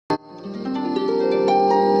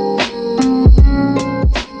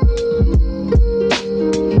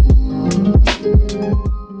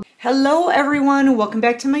Hello everyone, welcome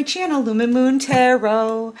back to my channel, Lumen Moon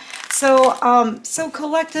Tarot. So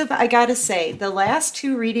collective, I gotta say, the last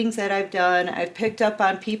two readings that I've done, I've picked up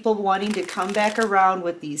on people wanting to come back around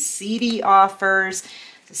with these seedy offers,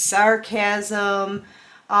 sarcasm,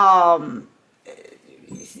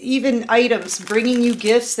 even items, bringing you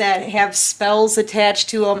gifts that have spells attached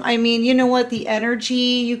to them. I mean, you know what, the energy,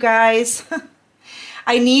 you guys,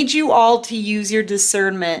 I need you all to use your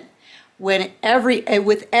discernment with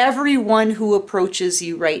everyone who approaches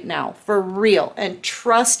you right now, for real, and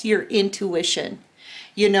trust your intuition.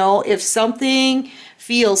 You know, if something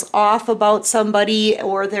feels off about somebody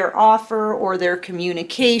or their offer or their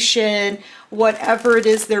communication, whatever it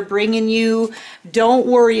is they're bringing you, don't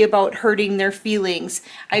worry about hurting their feelings.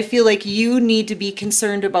 I feel like you need to be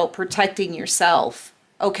concerned about protecting yourself,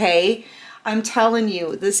 okay? I'm telling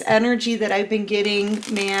you, this energy that I've been getting,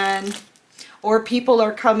 man, or people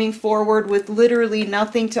are coming forward with literally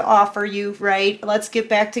nothing to offer you, right? Let's get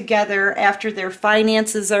back together after their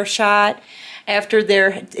finances are shot, after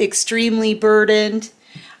they're extremely burdened.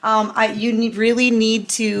 Really need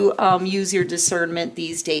to use your discernment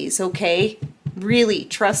these days, okay? Really,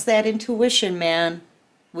 trust that intuition, man,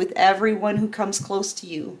 with everyone who comes close to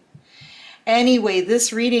you. Anyway,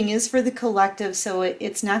 this reading is for the collective, so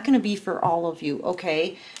it's not going to be for all of you,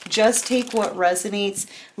 okay? Just take what resonates,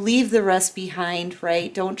 leave the rest behind,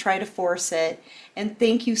 right? Don't try to force it. And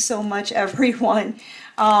thank you so much, everyone,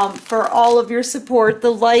 for all of your support,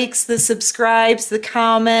 the likes, the subscribes, the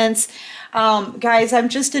comments. Guys, I'm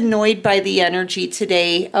just annoyed by the energy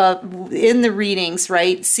today in the readings,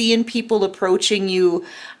 right? Seeing people approaching you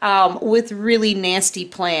with really nasty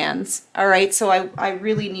plans. All right, so I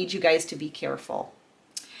really need you guys to be careful.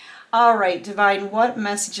 All right, Divine, what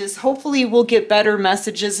messages? Hopefully we'll get better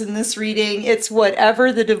messages in this reading. It's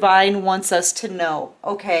whatever the Divine wants us to know,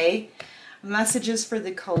 okay? Messages for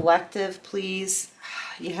the collective, please.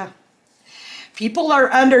 Yeah. People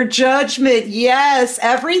are under judgment. Yes,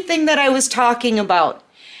 everything that I was talking about.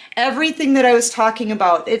 Everything that I was talking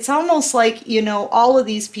about. It's almost like, you know, all of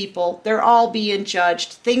these people, they're all being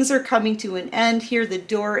judged. Things are coming to an end here. The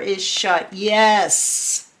door is shut.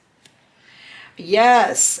 Yes.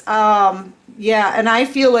 Yes. Yeah, and I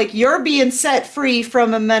feel like you're being set free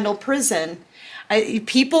from a mental prison.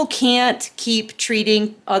 People can't keep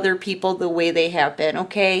treating other people the way they have been,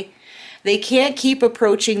 okay? They can't keep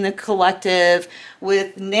approaching the collective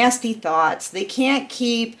with nasty thoughts. They can't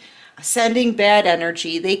keep sending bad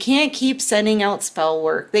energy. They can't keep sending out spell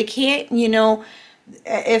work. They can't, you know,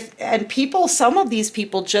 some of these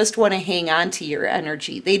people just want to hang on to your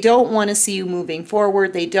energy. They don't want to see you moving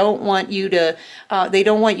forward. They don't want you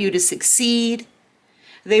to succeed.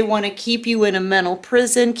 They want to keep you in a mental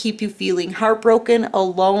prison, keep you feeling heartbroken,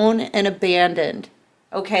 alone, and abandoned.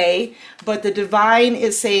 Okay, but the Divine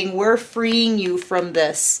is saying, we're freeing you from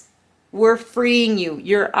this. We're freeing you.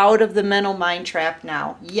 You're out of the mental mind trap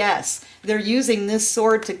now. Yes, they're using this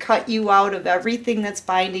sword to cut you out of everything that's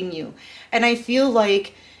binding you. And I feel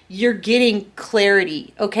like you're getting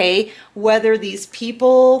clarity, okay? Whether these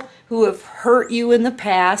people who have hurt you in the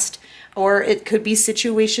past, or it could be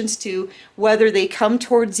situations too, whether they come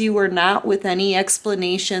towards you or not with any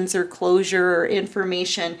explanations or closure or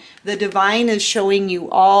information, the Divine is showing you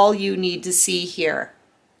all you need to see here,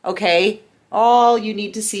 okay? All you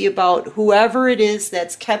need to see about whoever it is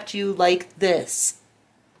that's kept you like this,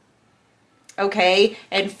 okay?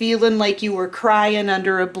 And feeling like you were crying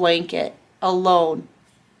under a blanket, alone.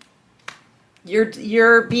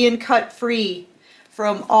 You're being cut free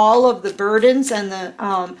from all of the burdens and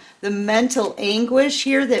the mental anguish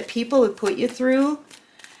here that people have put you through.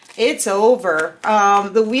 It's over.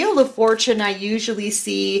 The Wheel of Fortune, I usually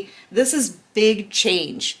see, this is big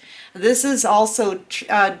change. This is also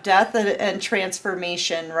death and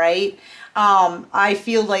transformation, right? I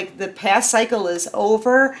feel like the past cycle is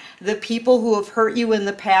over. The people who have hurt you in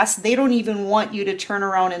the past, they don't even want you to turn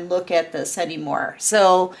around and look at this anymore.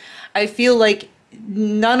 So I feel like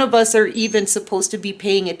none of us are even supposed to be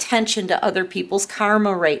paying attention to other people's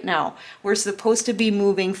karma right now. We're supposed to be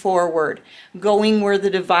moving forward, going where the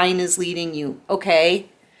Divine is leading you, okay?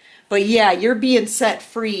 But yeah, you're being set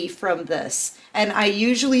free from this. And I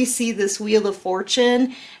usually see this Wheel of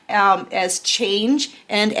Fortune as change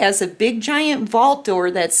and as a big giant vault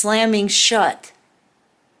door that's slamming shut.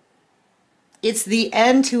 It's the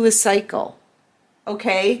end to a cycle,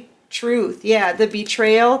 okay? Truth, yeah, the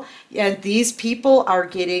betrayal, and these people are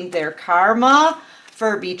getting their karma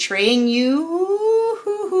for betraying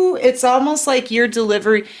you. It's almost like you're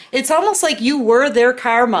delivering, it's almost like you were their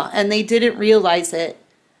karma and they didn't realize it.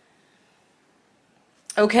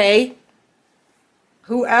 Okay?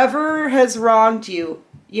 Whoever has wronged you,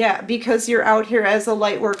 Yeah, because you're out here as a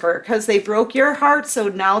light worker, because they broke your heart, so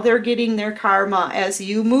now they're getting their karma as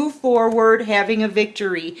you move forward, having a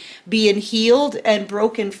victory, being healed and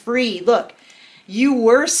broken free. Look, you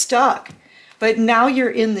were stuck, but now you're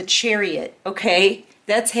in the chariot, okay?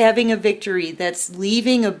 That's having a victory. That's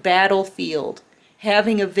leaving a battlefield,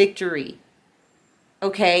 having a victory,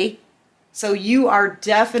 okay? So you are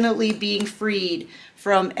definitely being freed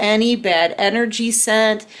from any bad energy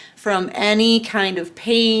sent, from any kind of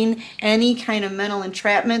pain, any kind of mental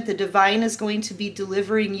entrapment. The divine is going to be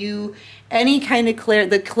delivering you any kind of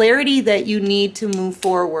the clarity that you need to move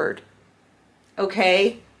forward.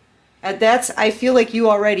 Okay? And that's, I feel like you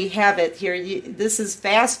already have it here. This is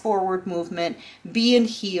fast forward movement, being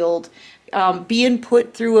healed, being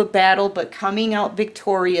put through a battle, but coming out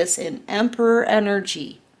victorious in Emperor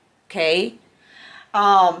energy. Okay?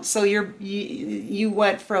 So you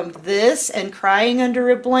went from this and crying under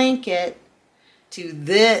a blanket to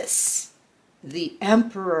this, the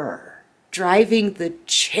Emperor, driving the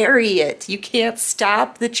chariot. You can't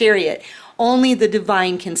stop the chariot. Only the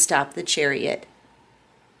divine can stop the chariot.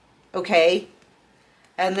 Okay?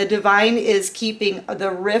 And the divine is keeping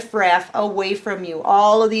the riffraff away from you.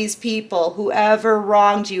 All of these people, whoever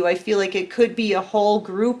wronged you, I feel like it could be a whole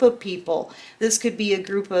group of people. This could be a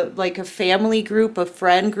group of, like a family group, a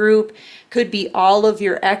friend group. Could be all of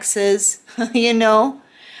your exes, you know?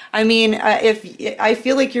 I mean, I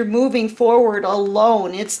feel like you're moving forward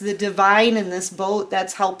alone. It's the divine in this boat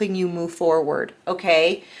that's helping you move forward,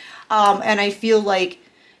 okay? And I feel like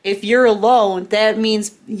if you're alone, that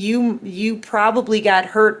means you probably got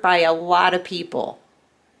hurt by a lot of people.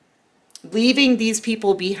 Leaving these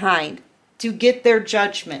people behind to get their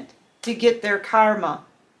judgment, to get their karma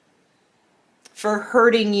for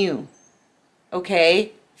hurting you.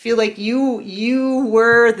 Okay? Feel like you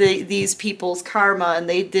were these people's karma and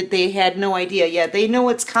they had no idea. Yeah, they know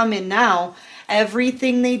it's coming now.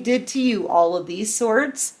 Everything they did to you, all of these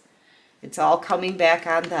swords, it's all coming back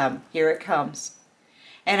on them. Here it comes.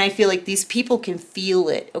 And I feel like these people can feel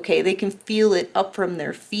it, okay? They can feel it up from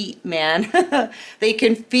their feet, man. They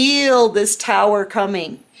can feel this tower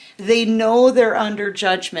coming. They know they're under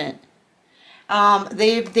judgment.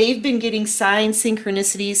 They've been getting signs,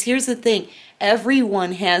 synchronicities. Here's the thing.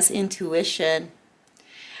 Everyone has intuition.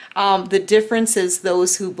 The difference is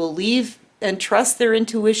those who believe and trust their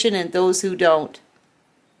intuition and those who don't.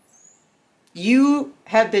 You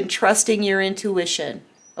have been trusting your intuition.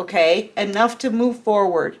 Okay, enough to move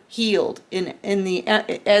forward, healed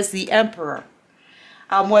as the Emperor.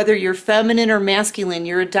 Whether you're feminine or masculine,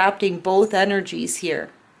 you're adopting both energies here.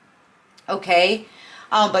 Okay,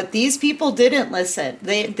 but these people didn't listen.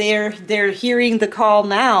 They're hearing the call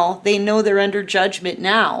now. They know they're under judgment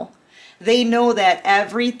now. They know that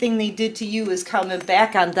everything they did to you is coming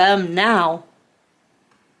back on them now.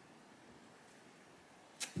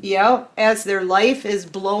 Yeah, as their life is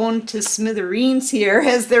blown to smithereens here,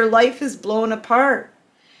 as their life is blown apart.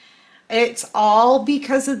 It's all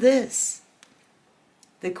because of this.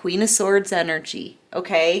 The Queen of Swords energy,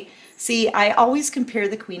 okay? See, I always compare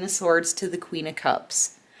the Queen of Swords to the Queen of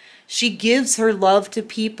Cups. She gives her love to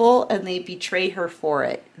people and they betray her for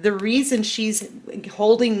it. The reason she's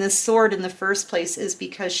holding this sword in the first place is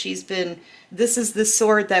because this is the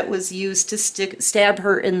sword that was used to stab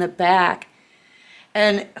her in the back.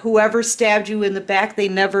 And whoever stabbed you in the back, they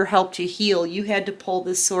never helped you heal. You had to pull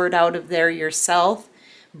this sword out of there yourself,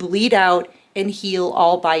 bleed out, and heal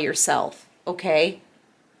all by yourself, okay?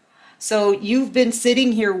 So you've been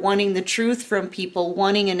sitting here wanting the truth from people,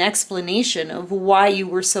 wanting an explanation of why you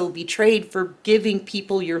were so betrayed for giving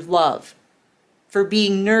people your love, for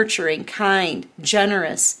being nurturing, kind,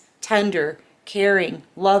 generous, tender, caring,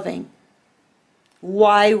 loving.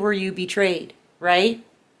 Why were you betrayed, right?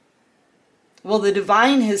 Well, the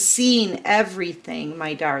divine has seen everything,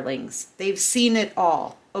 my darlings. They've seen it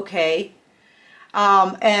all, okay?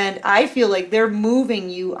 And I feel like they're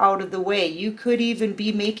moving you out of the way. You could even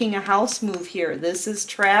be making a house move here. This is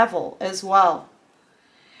travel as well.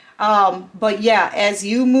 But yeah, as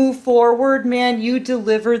you move forward, man, you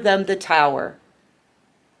deliver them the tower.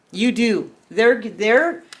 You do.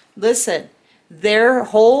 Listen, their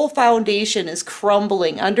whole foundation is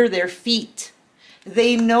crumbling under their feet.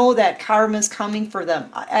 They know that karma is coming for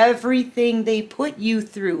them. Everything they put you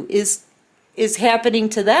through is happening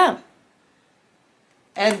to them.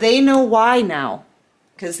 And they know why now.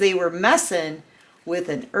 Because they were messing with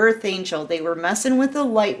an earth angel. They were messing with a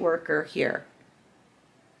light worker here.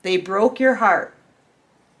 They broke your heart.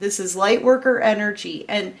 This is light worker energy.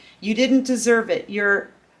 And you didn't deserve it.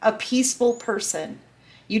 You're a peaceful person.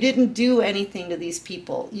 You didn't do anything to these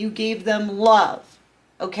people. You gave them love.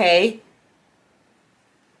 Okay?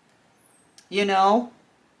 You know?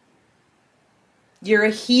 You're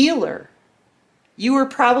a healer. You are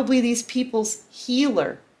probably these people's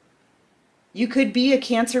healer. You could be a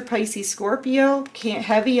Cancer, Pisces, Scorpio,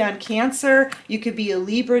 heavy on Cancer. You could be a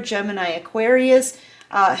Libra, Gemini, Aquarius,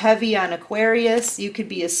 heavy on Aquarius. You could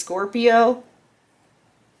be a Scorpio.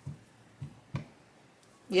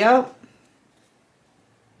 Yep.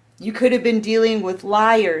 You could have been dealing with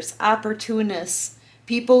liars, opportunists,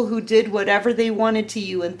 people who did whatever they wanted to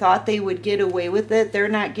you and thought they would get away with it. They're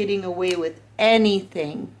not getting away with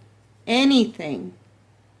anything. Anything.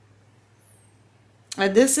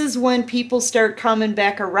 And this is when people start coming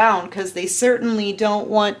back around, because they certainly don't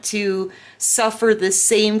want to suffer the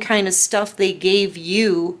same kind of stuff they gave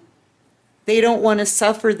you. They don't want to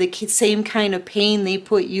suffer the same kind of pain they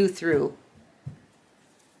put you through.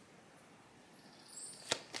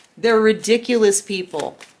 They're ridiculous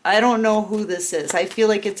people. I don't know who this is. I feel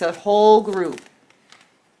like it's a whole group.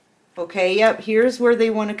 Okay, yep, here's where they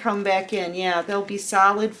want to come back in. Yeah, they'll be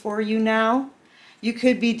solid for you now. You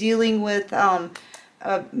could be dealing with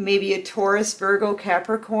maybe a Taurus, Virgo,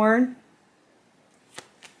 Capricorn.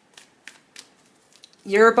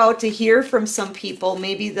 You're about to hear from some people.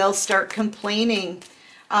 Maybe they'll start complaining,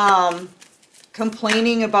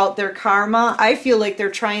 complaining about their karma. I feel like they're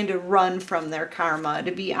trying to run from their karma,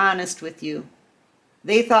 to be honest with you.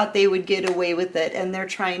 They thought they would get away with it, and they're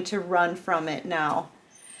trying to run from it now.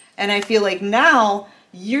 And I feel like now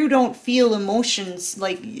you don't feel emotions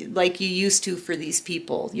like you used to for these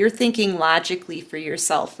people. You're thinking logically for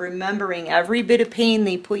yourself, remembering every bit of pain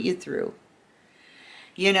they put you through.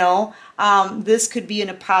 You know, this could be an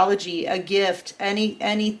apology, a gift,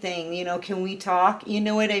 anything, you know, can we talk? You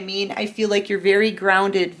know what I mean? I feel like you're very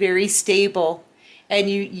grounded, very stable, and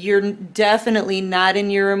you're definitely not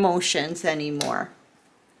in your emotions anymore.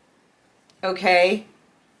 Okay?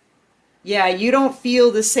 Yeah, you don't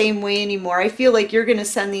feel the same way anymore. I feel like you're going to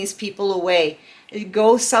send these people away.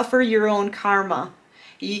 Go suffer your own karma.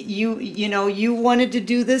 You know, you wanted to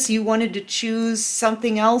do this, you wanted to choose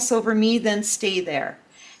something else over me, then stay there.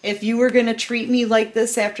 If you were going to treat me like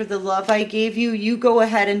this after the love I gave you, you go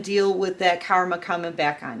ahead and deal with that karma coming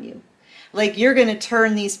back on you. Like, you're going to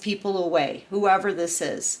turn these people away, whoever this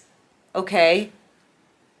is. Okay?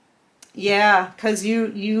 Yeah, because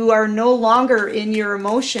you are no longer in your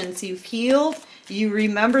emotions. You've healed. You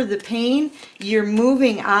remember the pain. You're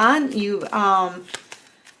moving on.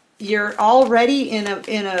 You're already in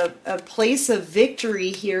a place of victory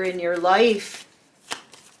here in your life.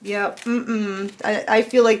 Yep. I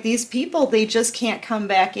feel like these people, they just can't come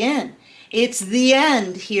back in. It's the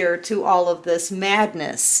end here to all of this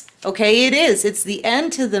madness. Okay, it is. It's the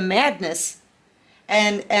end to the madness.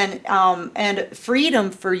 And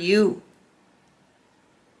freedom for you.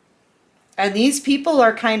 And these people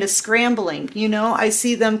are kind of scrambling, you know, I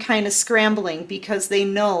see them kind of scrambling because they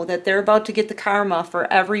know that they're about to get the karma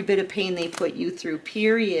for every bit of pain they put you through,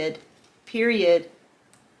 period. Period.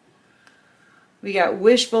 We got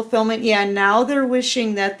wish fulfillment. Yeah, now they're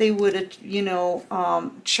wishing that they would have, you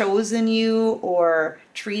know, chosen you or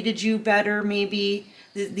treated you better, maybe.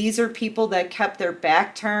 These are people that kept their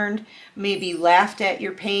back turned, maybe laughed at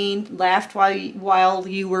your pain, laughed while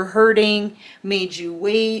you were hurting, made you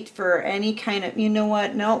wait for any kind of, you know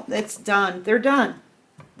what, no, it's done. They're done.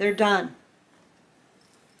 They're done.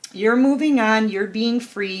 You're moving on. You're being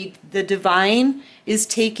freed. The divine is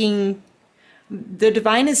taking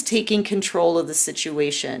control of the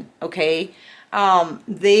situation, okay?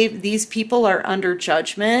 These people are under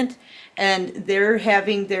judgment, and they're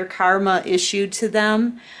having their karma issued to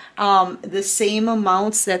them, the same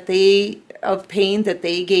amounts of pain that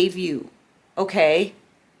they gave you, okay?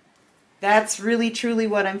 That's really truly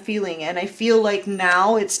what I'm feeling, and I feel like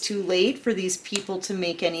now it's too late for these people to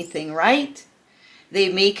make anything right. They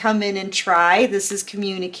may come in and try. This is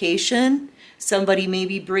communication. Somebody may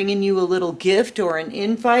be bringing you a little gift or an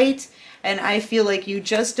invite, and I feel like you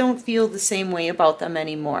just don't feel the same way about them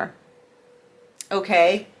anymore.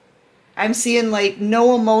 Okay? I'm seeing like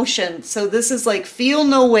no emotion. So this is like feel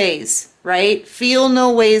no ways, right? Feel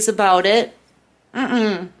no ways about it.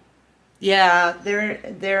 Yeah,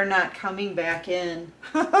 they're not coming back in.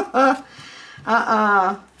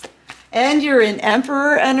 And you're in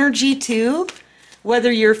Emperor energy too.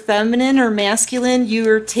 Whether you're feminine or masculine,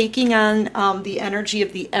 you're taking on the energy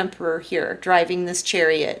of the Emperor here, driving this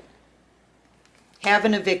chariot,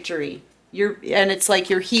 having a victory. And it's like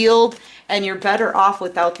you're healed and you're better off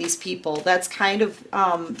without these people. That's kind of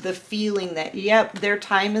the feeling that, yep, their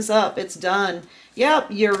time is up. It's done. Yep,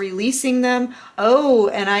 you're releasing them. Oh,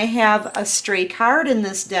 and I have a stray card in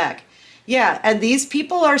this deck. Yeah, and these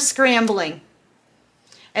people are scrambling.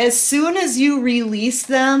 As soon as you release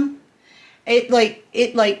them,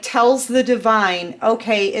 It tells the divine,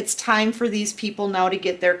 okay, it's time for these people now to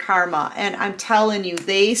get their karma. And I'm telling you,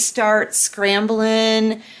 they start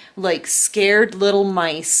scrambling like scared little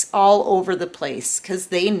mice all over the place because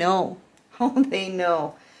they know. Oh, they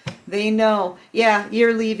know. They know. Yeah,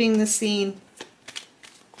 you're leaving the scene.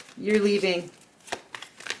 You're leaving.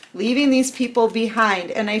 Leaving these people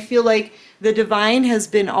behind. And I feel like the divine has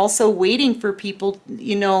been also waiting for people,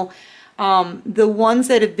 you know, the ones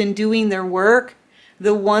that have been doing their work,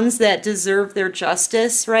 the ones that deserve their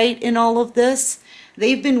justice, right, in all of this.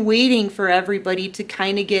 They've been waiting for everybody to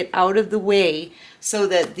kind of get out of the way so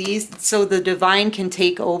that so the divine can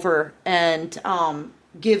take over and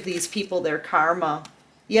give these people their karma.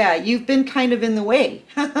 Yeah, you've been kind of in the way.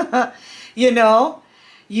 You know,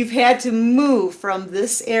 you've had to move from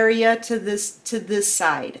this area to this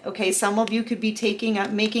side. Okay, some of you could be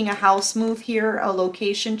making a house move here, a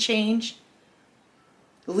location change.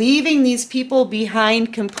 Leaving these people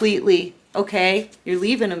behind completely. Okay, you're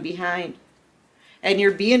leaving them behind. And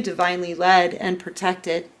you're being divinely led and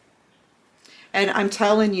protected. And I'm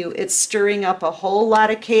telling you, it's stirring up a whole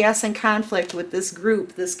lot of chaos and conflict with this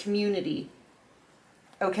group, this community.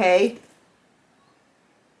 Okay?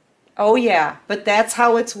 Oh yeah, but that's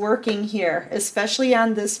how it's working here, especially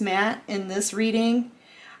on this mat in this reading.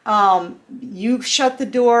 You shut the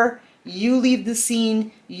door, you leave the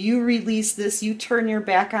scene, you release this, you turn your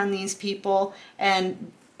back on these people,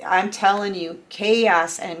 and I'm telling you,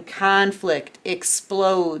 chaos and conflict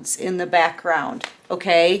explodes in the background,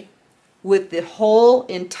 okay? With the whole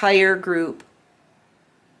entire group.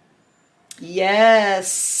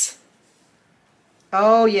 Yes.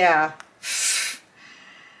 Oh yeah.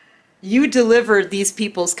 You delivered these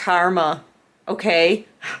people's karma, okay?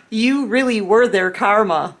 You really were their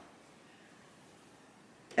karma.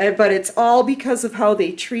 But it's all because of how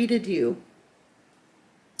they treated you.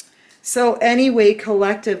 So anyway,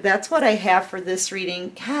 collective, that's what I have for this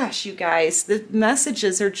reading. Gosh, you guys, the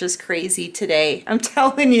messages are just crazy today. I'm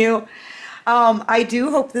telling you. I do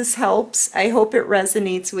hope this helps. I hope it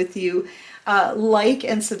resonates with you. Like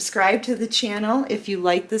and subscribe to the channel if you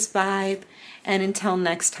like this vibe. And until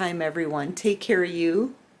next time, everyone, take care of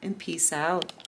you and peace out.